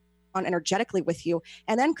on energetically with you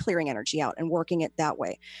and then clearing energy out and working it that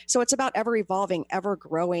way. So it's about ever evolving, ever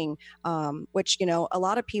growing, which, a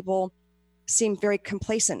lot of people seem very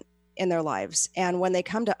complacent in their lives. And when they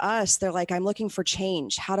come to us, they're like, I'm looking for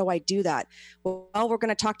change. How do I do that? Well, we're going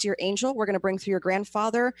to talk to your angel. We're going to bring through your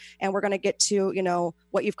grandfather and we're going to get to,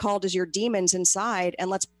 what you've called as your demons inside. And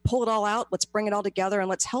let's pull it all out. Let's bring it all together and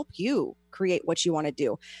let's help you create what you want to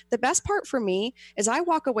do. The best part for me is I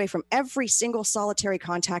walk away from every single solitary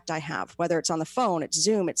contact I have, whether it's on the phone, it's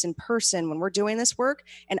Zoom, it's in person when we're doing this work,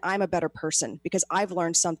 and I'm a better person because I've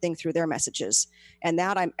learned something through their messages. And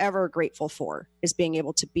that I'm ever grateful for is being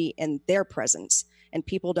able to be in their presence. And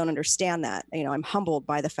people don't understand that. I'm humbled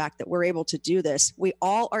by the fact that we're able to do this. We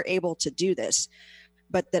all are able to do this.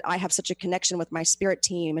 But that I have such a connection with my spirit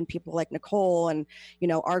team and people like Nicole and,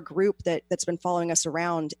 our group that's been following us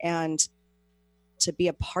around, and to be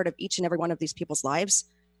a part of each and every one of these people's lives,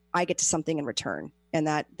 I get to something in return. And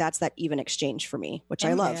that's that even exchange for me, which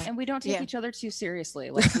I love. And we don't take each other too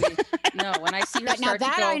seriously. Like no, when I see her now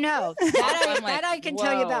that to go, I know that I can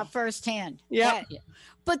tell you about firsthand. Yeah.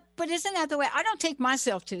 But isn't that the way? I don't take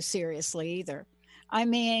myself too seriously either. I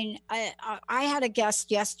mean, I had a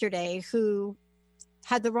guest yesterday who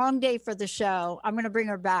had the wrong day for the show. I'm going to bring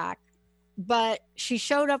her back, but she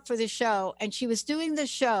showed up for the show and she was doing the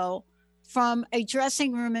show from a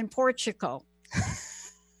dressing room in Portugal.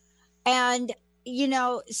 And,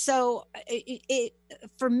 so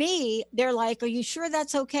for me, they're like, are you sure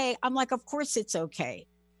that's okay? I'm like, of course it's okay.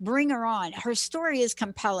 Bring her on. Her story is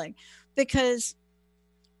compelling because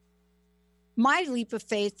my leap of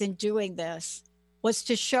faith in doing this was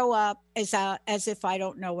to show up as if I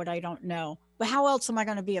don't know what I don't know. But how else am I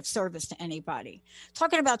going to be of service to anybody?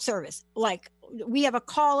 Talking about service, like we have a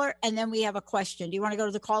caller and then we have a question. Do you want to go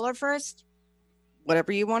to the caller first?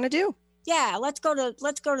 Whatever you want to do. Yeah, let's go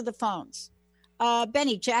to the phones.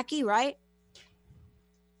 Benny, Jackie, right?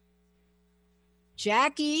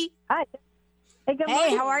 Jackie. Hi. Hey, good Hey,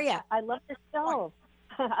 morning. how are you? I love the show.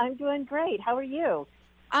 I'm doing great. How are you?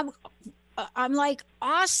 I'm like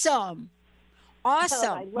awesome.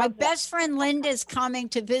 Awesome. My best friend Linda's coming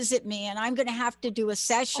to visit me, and I'm going to have to do a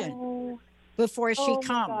session before she comes.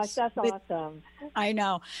 Oh my gosh, that's awesome. I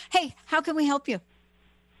know. Hey, how can we help you?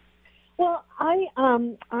 Well,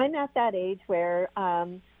 I'm at that age where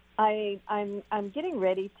I'm getting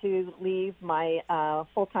ready to leave my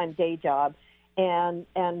full-time day job and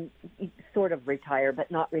sort of retire, but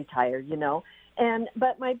not retire, you know.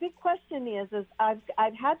 But my big question is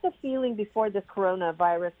I've had the feeling before the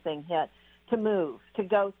coronavirus thing hit to move, to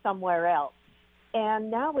go somewhere else.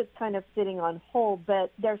 And now it's kind of sitting on hold,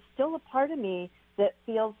 but there's still a part of me that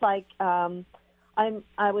feels like I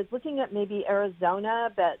was looking at maybe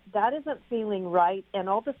Arizona, but that isn't feeling right. And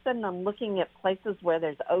all of a sudden I'm looking at places where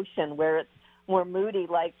there's ocean, where it's more moody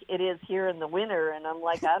like it is here in the winter. And I'm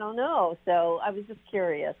like, I don't know. So I was just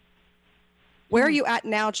curious. Where are you at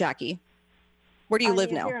now, Jackie? Where do you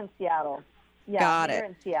live now? Here in Seattle. Yeah, Got here it.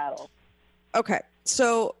 in Seattle. Okay.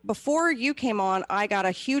 So before you came on, I got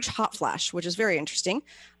a huge hot flash, which is very interesting.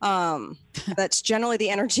 That's generally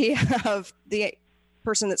the energy of the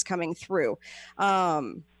person that's coming through,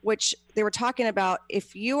 which they were talking about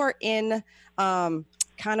if you are in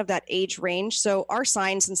kind of that age range. So our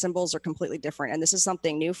signs and symbols are completely different. And this is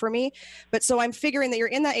something new for me. But so I'm figuring that you're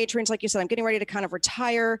in that age range. Like you said, I'm getting ready to kind of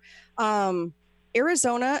retire.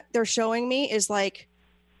 Arizona, they're showing me, is like,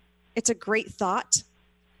 it's a great thought.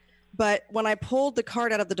 But when I pulled the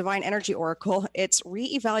card out of the Divine Energy Oracle, it's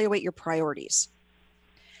reevaluate your priorities.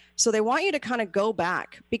 So they want you to kind of go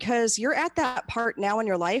back because you're at that part now in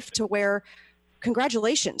your life to where,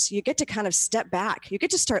 congratulations, you get to kind of step back. You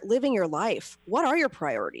get to start living your life. What are your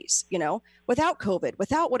priorities? You know, without COVID,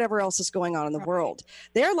 without whatever else is going on in the world.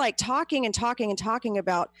 They're like talking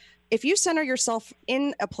about if you center yourself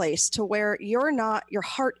in a place to where your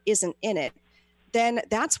heart isn't in it, then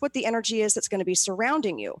that's what the energy is that's going to be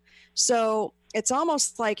surrounding you. So it's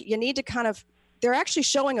almost like you need to kind of, they're actually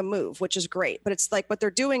showing a move, which is great. But it's like what they're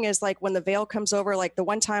doing is like when the veil comes over, like the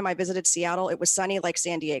one time I visited Seattle, it was sunny like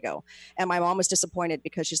San Diego. And my mom was disappointed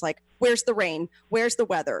because she's like, where's the rain? Where's the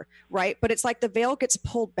weather? Right. But it's like the veil gets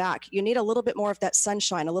pulled back. You need a little bit more of that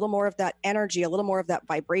sunshine, a little more of that energy, a little more of that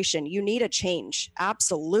vibration. You need a change.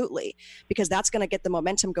 Absolutely. Because that's going to get the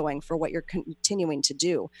momentum going for what you're continuing to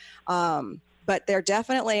do. But they're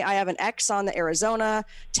definitely, I have an X on the Arizona,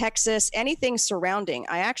 Texas, anything surrounding.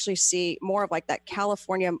 I actually see more of like that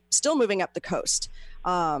California, still moving up the coast,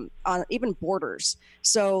 on even borders.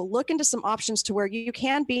 So look into some options to where you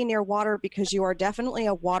can be near water because you are definitely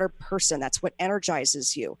a water person. That's what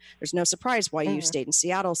energizes you. There's no surprise why you stayed in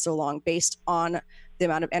Seattle so long based on the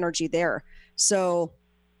amount of energy there. So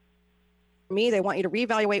me, they want you to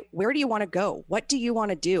reevaluate, where do you want to go? What do you want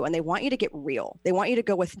to do? And they want you to get real. They want you to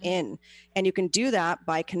go within. And you can do that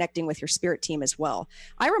by connecting with your spirit team as well.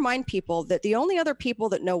 I remind people that the only other people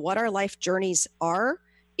that know what our life journeys are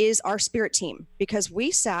is our spirit team, because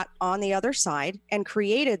we sat on the other side and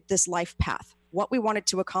created this life path, what we wanted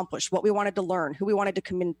to accomplish, what we wanted to learn, who we wanted to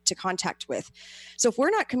come into contact with. So if we're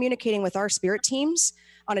not communicating with our spirit teams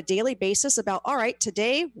on a daily basis about, all right,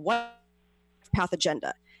 today, what path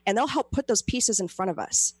agenda? And they'll help put those pieces in front of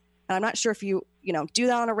us. And I'm not sure if you do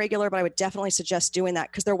that on a regular, but I would definitely suggest doing that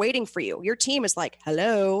because they're waiting for you. Your team is like,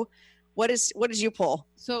 hello, what did you pull?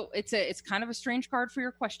 So it's kind of a strange card for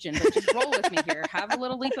your question, but just roll with me here. Have a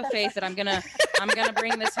little leap of faith that I'm gonna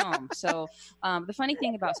bring this home. So the funny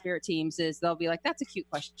thing about spirit teams is they'll be like, that's a cute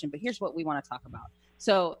question, but here's what we want to talk about.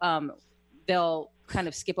 So they'll kind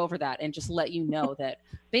of skip over that and just let you know that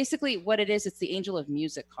basically what it is, it's the Angel of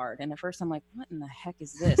Music card. And at first I'm like, what in the heck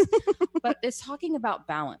is this? But it's talking about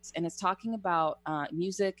balance, and it's talking about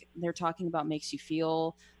music. They're talking about makes you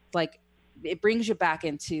feel like it brings you back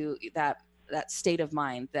into that state of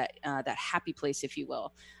mind, that happy place, if you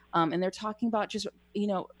will. And they're talking about just,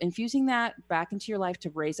 infusing that back into your life to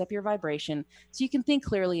raise up your vibration so you can think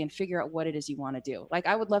clearly and figure out what it is you want to do. Like,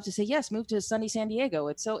 I would love to say, yes, move to sunny San Diego.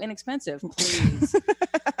 It's so inexpensive, please.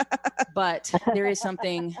 But there is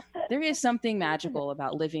something magical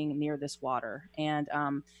about living near this water. And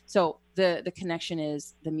so the connection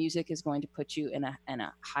is the music is going to put you in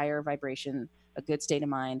a higher vibration, a good state of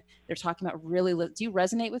mind. They're talking about do you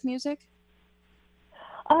resonate with music?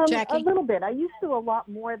 Jackie? A little bit. I used to a lot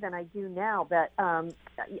more than I do now, but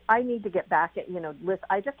I need to get back at,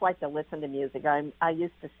 I just like to listen to music. I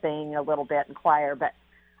used to sing a little bit in choir, but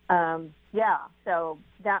so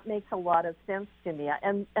that makes a lot of sense to me.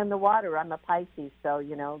 And the water, I'm a Pisces, so,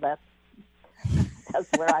 that's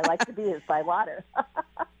where I like to be, is by water.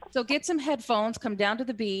 So get some headphones, come down to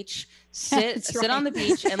the beach, sit on the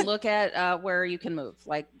beach and look at where you can move.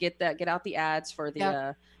 Like get out the ads for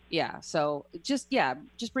the, So just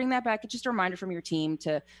bring that back. It's just a reminder from your team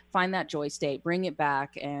to find that joy state, bring it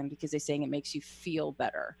back. And because they're saying it makes you feel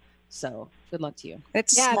better. So good luck to you.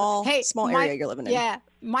 It's small area you're living in. Yeah.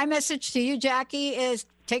 My message to you, Jackie, is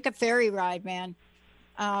take a ferry ride, man.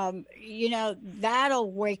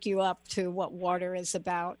 That'll wake you up to what water is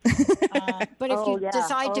about. But if you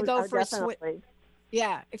decide to go for a swim,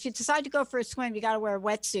 if you decide to go for a swim, you got to wear a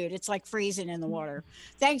wetsuit. It's like freezing in the water.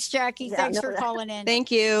 Thanks, Jackie. Thanks for calling in.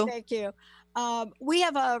 Thank you. Thank you. We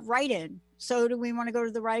have a write-in. So do we want to go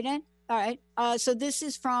to the write-in? All right. So this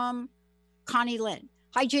is from Connie Lynn.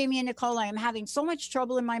 Hi, Jamie and Nicole. I am having so much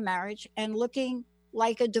trouble in my marriage and looking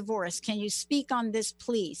like a divorce. Can you speak on this,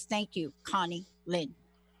 please? Thank you, Connie Lynn.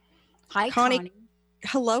 Hi, Connie.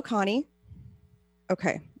 Hello, Connie.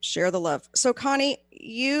 Okay, share the love. So, Connie,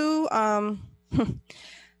 you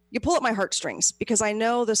you pull at my heartstrings because I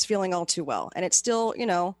know this feeling all too well, and it's still,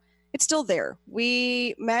 it's still there.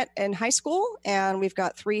 We met in high school, and we've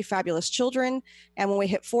got 3 fabulous children. And when we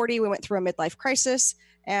hit 40, we went through a midlife crisis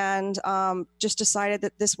and just decided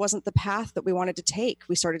that this wasn't the path that we wanted to take.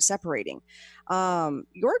 We started separating.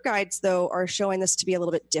 Your guides, though, are showing this to be a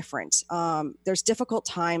little bit different. There's difficult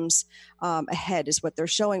times ahead is what they're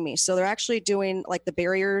showing me. So they're actually doing like the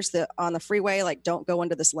barriers that on the freeway, like don't go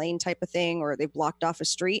into this lane type of thing, or they've blocked off a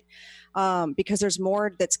street because there's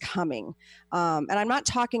more that's coming. And I'm not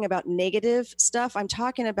talking about negative stuff. I'm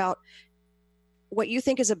talking about what you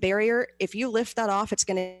think is a barrier. If you lift that off, it's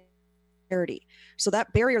going to clarity. So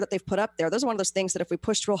that barrier that they've put up there, those are one of those things that if we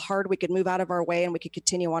pushed real hard, we could move out of our way and we could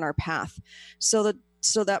continue on our path. So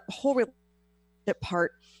that whole relationship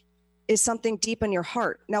part is something deep in your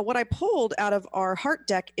heart. Now, what I pulled out of our heart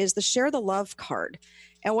deck is the Share the Love card.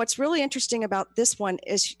 And what's really interesting about this one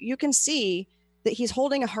is you can see that he's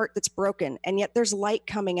holding a heart that's broken, and yet there's light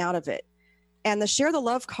coming out of it. And the Share the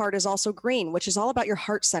Love card is also green, which is all about your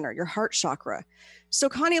heart center, your heart chakra. So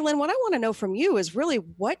Connie Lynn, what I want to know from you is really,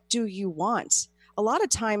 what do you want? A lot of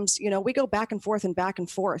times, we go back and forth and back and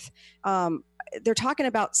forth. They're talking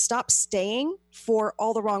about stop staying for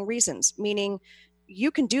all the wrong reasons, meaning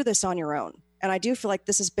you can do this on your own. And I do feel like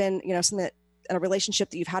this has been, something that in a relationship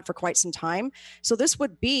that you've had for quite some time. So this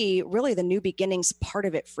would be really the new beginnings part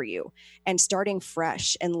of it for you, and starting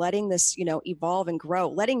fresh and letting this, evolve and grow,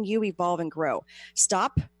 letting you evolve and grow.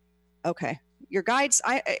 Stop. Okay. Your guides,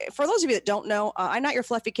 for those of you that don't know, I'm not your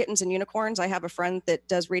fluffy kittens and unicorns. I have a friend that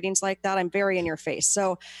does readings like that. I'm very in your face.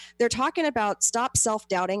 So they're talking about stop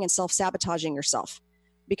self-doubting and self-sabotaging yourself.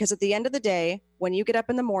 Because at the end of the day, when you get up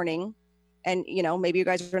in the morning and, maybe you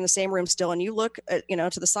guys are in the same room still and you look,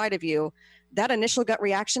 to the side of you, that initial gut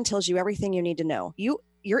reaction tells you everything you need to know.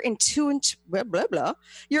 Your intuition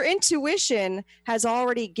has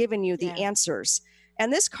already given you the answers.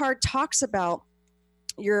 And this card talks about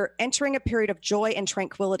you're entering a period of joy and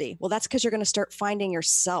tranquility. Well, that's because you're going to start finding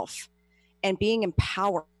yourself and being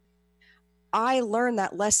empowered. I learned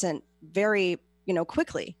that lesson very,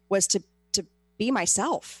 quickly, was to be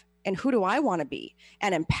myself. And who do I want to be?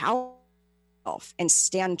 And empower myself and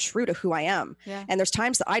stand true to who I am. Yeah. And there's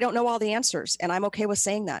times that I don't know all the answers, and I'm okay with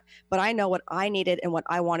saying that. But I know what I needed and what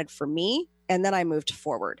I wanted for me. And then I moved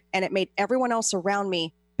forward. And it made everyone else around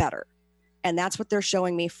me better. And that's what they're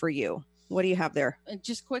showing me for you. What do you have there?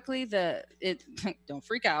 Just quickly, don't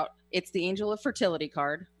freak out. It's the Angel of Fertility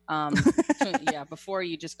card. Before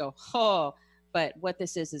you just go, oh, but what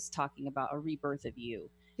this is talking about a rebirth of you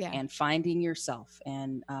and finding yourself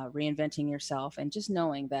and reinventing yourself, and just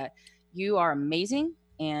knowing that you are amazing.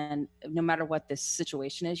 And no matter what this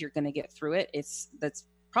situation is, you're going to get through it. That's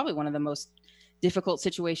probably one of the most difficult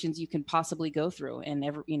situations you can possibly go through. And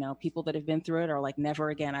people that have been through it are like,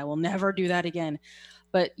 never again. I will never do that again.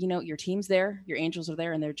 But, your team's there, your angels are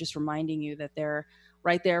there, and they're just reminding you that they're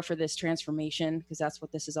right there for this transformation, because that's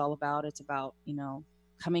what this is all about. It's about,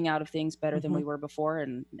 coming out of things better than we were before,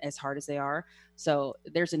 and as hard as they are. So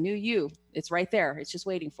there's a new you. It's right there. It's just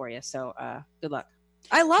waiting for you. So good luck.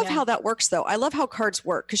 I love how that works, though. I love how cards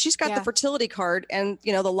work, because she's got the fertility card, and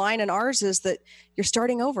the line in ours is that you're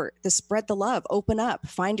starting over. To spread the love, open up,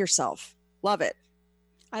 find yourself. Love it.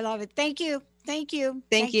 I love it. Thank you. Thank you.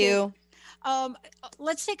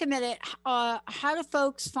 Let's take a minute. How do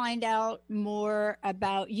folks find out more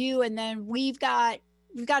about you? And then we've got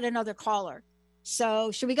we've got another caller.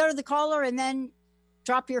 So should we go to the caller and then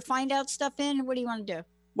drop your find out stuff in? What do you want to do?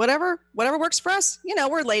 Whatever works for us. You know,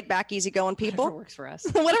 we're laid back, easygoing people. Whatever works for us.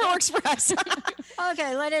 Whatever works for us.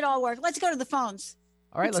 Okay, let it all work. Let's go to the phones.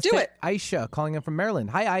 All right, let's do take it. Aisha calling in from Maryland.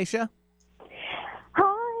 Hi, Aisha.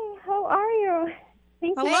 Hi, how are you?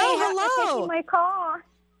 Thank you Hello. for taking my call.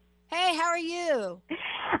 Hey, how are you?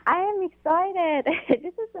 I am excited.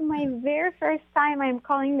 This is my very first time I'm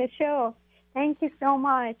calling the show. Thank you so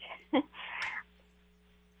much.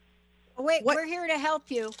 Wait, we're here to help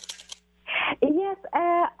you. Yes,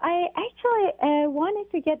 I actually wanted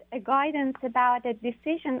to get a guidance about a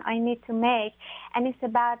decision I need to make, and it's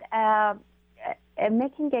about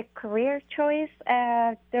making a career choice.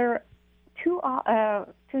 There are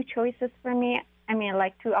two choices for me. I mean,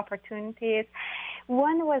 like two opportunities.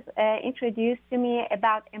 One was introduced to me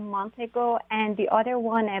about a month ago, and the other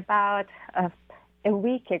one about a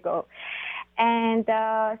week ago. And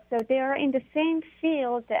so they are in the same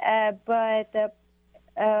field, but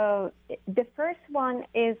the first one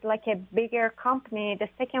is like a bigger company. The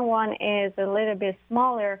second one is a little bit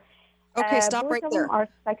smaller. Okay, stop both right of there. them are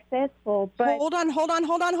successful, but Hold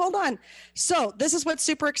on. So this is what's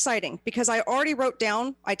super exciting because I already wrote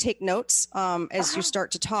down, I take notes as you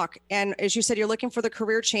start to talk. And as you said, you're looking for the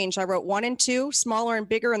career change. I wrote 1 and 2, smaller and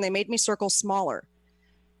bigger, and they made me circle smaller.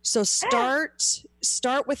 So start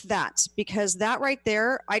with that because that right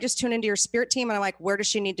there, I just tune into your spirit team and I'm like, where does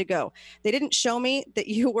she need to go? They didn't show me that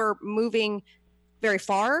you were moving very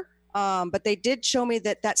far. But they did show me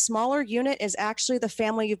that smaller unit is actually the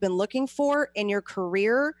family you've been looking for in your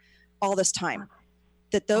career all this time.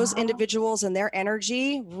 That those individuals and their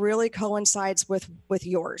energy really coincides with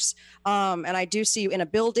yours. And I do see you in a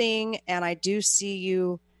building, and I do see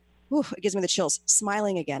you, it gives me the chills,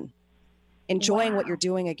 smiling again, enjoying what you're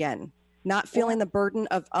doing again, not feeling the burden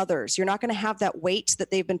of others. You're not going to have that weight that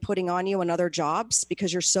they've been putting on you in other jobs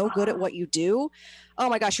because you're so good at what you do. Oh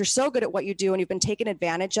my gosh, you're so good at what you do and you've been taken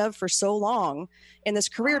advantage of for so long in this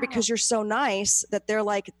career because you're so nice that they're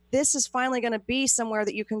like, this is finally going to be somewhere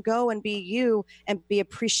that you can go and be you and be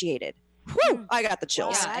appreciated. Whew, I got the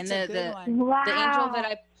chills. Yeah, and the angel that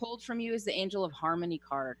I pulled from you is the Angel of Harmony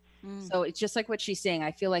card. So it's just like what she's saying.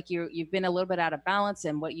 I feel like you've been a little bit out of balance,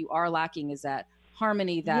 and what you are lacking is that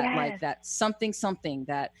harmony, that like that something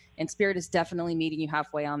that, and Spirit is definitely meeting you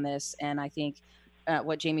halfway on this. And I think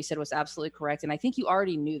what Jamie said was absolutely correct. And I think you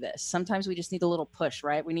already knew this. Sometimes we just need a little push,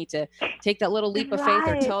 right? We need to take that little leap of faith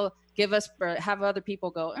or have other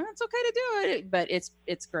people go, it's okay to do it. But it's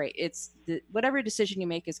great. It's whatever decision you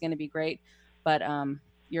make is going to be great, but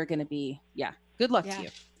you're going to be, good luck to you.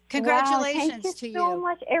 Congratulations thank to you so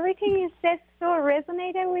much. Everything you said so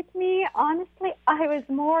resonated with me. Honestly, I was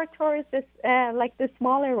more towards this, like the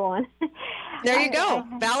smaller one. There you go.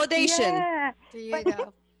 Validation. Yeah. There you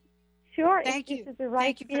go. Sure. Thank you. The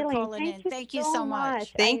right Thank you for calling in. Thank you so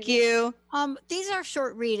much. Thank you. These are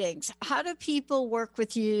short readings. How do people work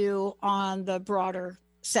with you on the broader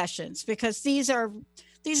sessions? Because these are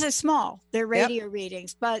small. They're radio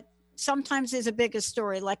readings, but sometimes there's a bigger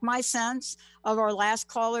story. Like my sense of our last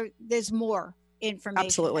caller, there's more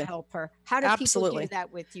information to help her. How do people do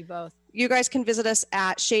that with you both? You guys can visit us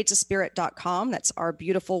at shadesofspirit.com. That's our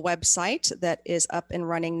beautiful website that is up and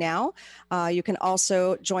running now. You can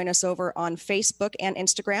also join us over on Facebook and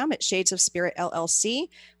Instagram at Shades of Spirit LLC.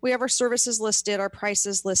 We have our services listed, our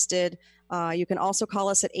prices listed. You can also call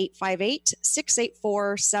us at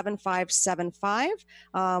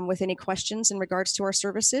 858-684-7575 with any questions in regards to our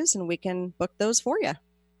services, and we can book those for you.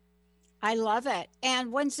 I love it.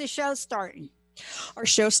 And when's the show starting? Our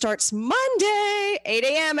show starts Monday, 8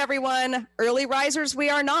 a.m., everyone. Early risers we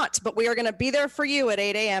are not, but we are going to be there for you at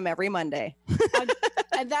 8 a.m. every Monday.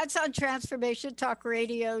 And that's on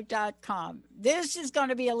transformationtalkradio.com. This is going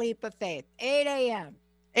to be a leap of faith. 8 a.m.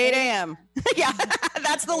 8 a.m. Yeah,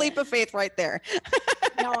 that's the leap of faith right there.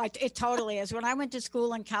 No, it totally is. When I went to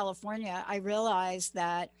school in California, I realized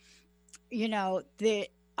that,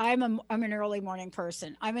 I'm an early morning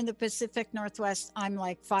person. I'm in the Pacific Northwest. I'm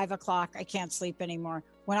like 5 o'clock. I can't sleep anymore.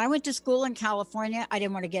 When I went to school in California, I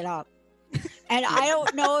didn't want to get up. And I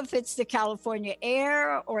don't know if it's the California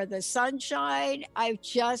air or the sunshine. I'm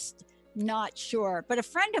just not sure. But a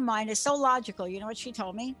friend of mine is so logical. You know what she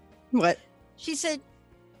told me? What? She said,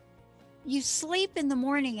 you sleep in the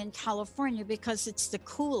morning in California because it's the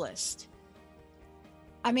coolest.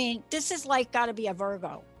 I mean, this is like got to be a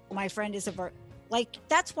Virgo. My friend is a Virgo. Like,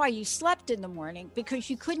 that's why you slept in the morning, because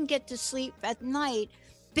you couldn't get to sleep at night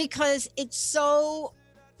because it's so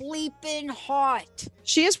bleeping hot.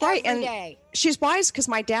 She is right. Every And day. she's wise because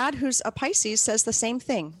my dad, who's a Pisces, says the same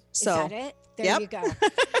thing. So is that it? There you go.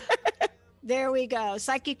 There we go.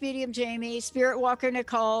 Psychic Medium Jamie, Spirit Walker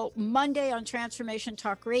Nicole, Monday on Transformation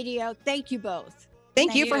Talk Radio. Thank you both.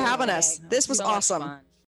 Thank you for having us. This was So much awesome. fun.